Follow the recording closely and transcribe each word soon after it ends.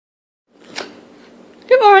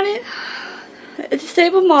Good morning. It's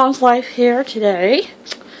Stable Mom's Life here today,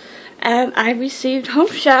 and I received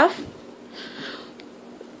Home Chef.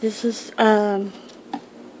 This is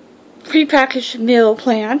prepackaged meal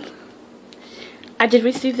plan. I did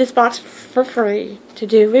receive this box for free to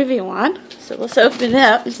do a review on, so let's open it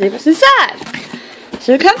up and see what's inside.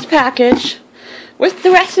 So it comes packaged with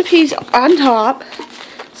the recipes on top.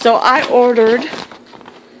 So I ordered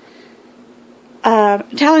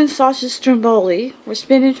Italian sausage stromboli with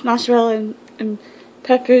spinach, mozzarella, and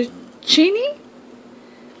pepperoncini.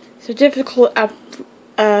 So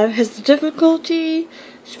has the difficulty,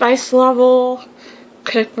 spice level,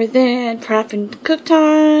 cook within, prep and cook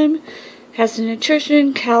time, has the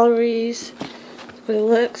nutrition, calories, what it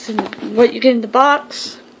looks, and what you get in the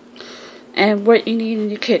box, and what you need in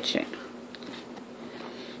your kitchen.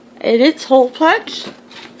 And it's hole punch.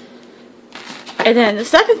 And then the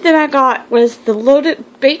second thing I got was the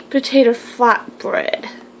loaded baked potato flatbread.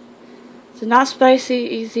 So not spicy,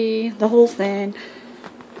 easy, the whole thing.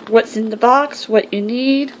 What's in the box, what you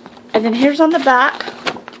need. And then here's on the back.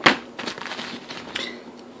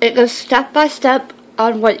 It goes step by step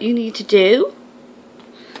on what you need to do.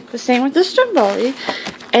 The same with the stromboli.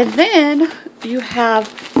 And then you have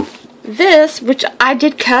this, which I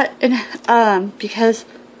did cut and because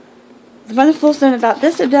the wonderful thing about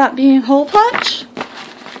this about being hole punch,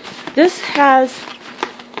 this has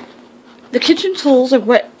the kitchen tools of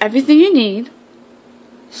everything you need,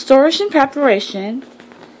 storage and preparation,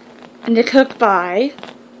 and to cook by,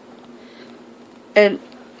 and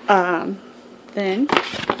then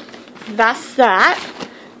that's that.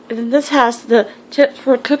 And then this has the tips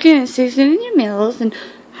for cooking and seasoning your meals and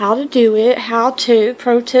how to do it,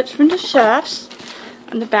 pro tips from the chefs.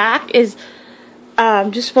 On the back is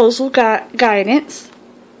disposal guidance.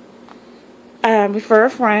 Refer a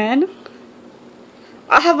friend.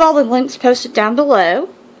 I'll have all the links posted down below.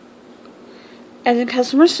 And then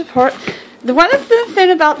customer support. The wonderful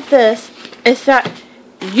thing about this is that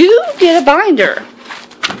you get a binder.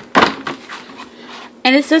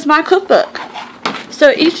 And it says My Cookbook.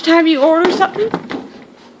 So each time you order something,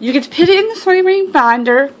 you get to put it in the 3-ring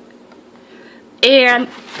binder. And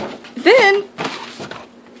then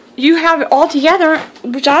you have it all together,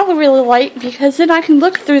 which I really like, because then I can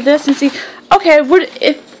look through this and see, okay, what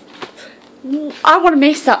if I want to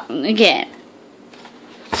make something again?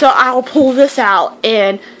 So I'll pull this out,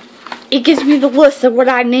 and it gives me the list of what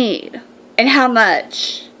I need and how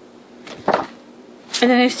much,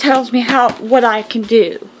 and then it tells me what I can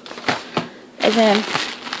do. And then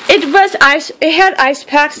it had ice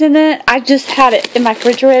packs in it. I just had it in my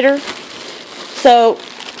refrigerator. So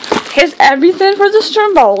here's everything for the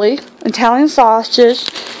stromboli, Italian sausage.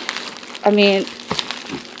 I mean,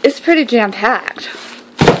 it's pretty jam-packed.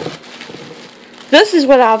 This is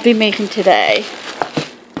what I'll be making today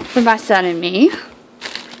for my son and me.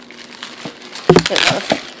 So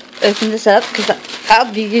open this up because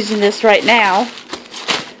I'll be using this right now.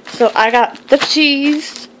 So I got the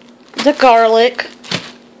cheese, the garlic,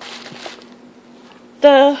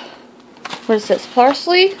 what is this,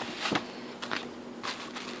 parsley?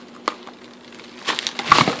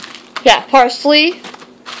 Yeah, parsley,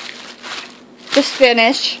 the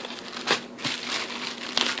spinach,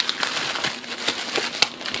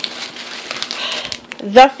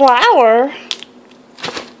 the flour,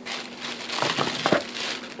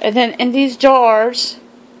 and then in these jars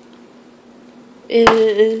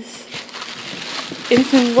is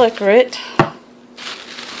instant liquid.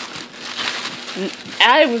 And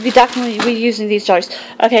I would definitely be using these jars.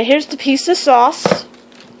 Okay, here's the piece of sauce.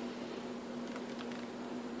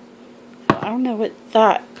 I don't know what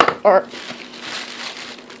that are.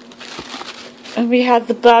 And we have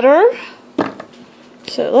the butter.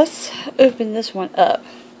 So let's open this one up.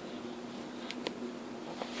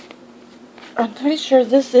 I'm pretty sure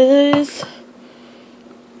this is,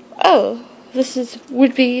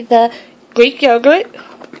 would be the Greek yogurt.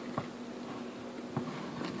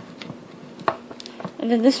 And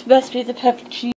then this must be the pepperoncini.